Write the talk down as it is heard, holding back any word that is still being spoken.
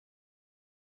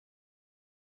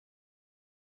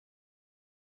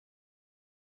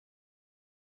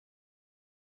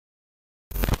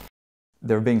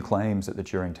There have been claims that the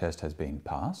Turing test has been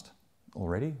passed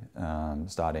already,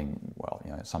 starting, well,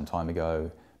 some time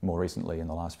ago, more recently in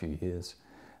the last few years.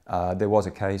 There was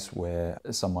a case where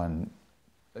someone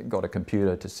got a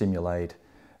computer to simulate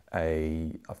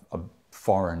a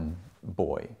foreign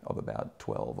boy of about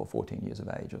 12 or 14 years of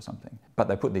age or something. But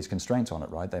they put these constraints on it,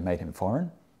 right? They made him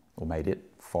foreign, or made it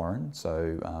foreign,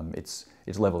 so its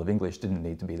level of English didn't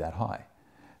need to be that high.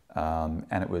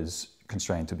 And it was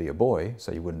constrained to be a boy,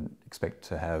 so you wouldn't expect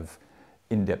to have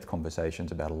in-depth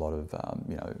conversations about a lot of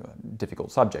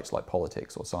difficult subjects like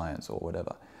politics or science or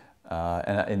whatever.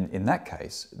 And in that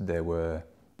case, there were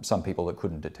some people that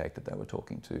couldn't detect that they were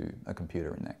talking to a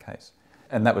computer in that case.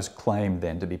 And that was claimed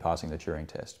then to be passing the Turing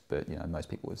test, but most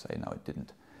people would say no, it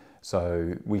didn't.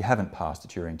 So we haven't passed the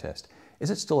Turing test.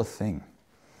 Is it still a thing?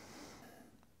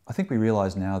 I think we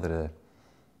realise now that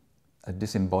a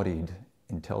disembodied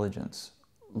intelligence,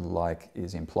 like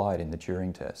is implied in the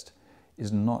Turing test,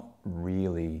 is not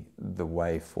really the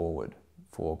way forward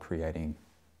for creating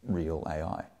real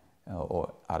AI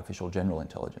or artificial general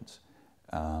intelligence.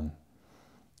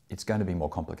 It's going to be more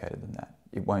complicated than that.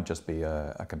 It won't just be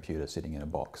a computer sitting in a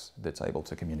box that's able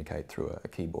to communicate through a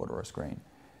keyboard or a screen.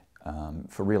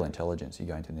 For real intelligence, you're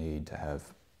going to need to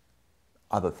have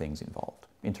other things involved.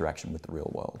 Interaction with the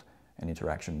real world and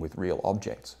interaction with real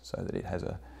objects, so that it has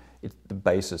the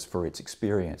basis for its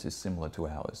experience is similar to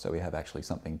ours. So we have actually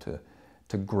something to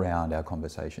ground our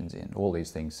conversations in. All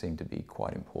these things seem to be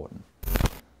quite important.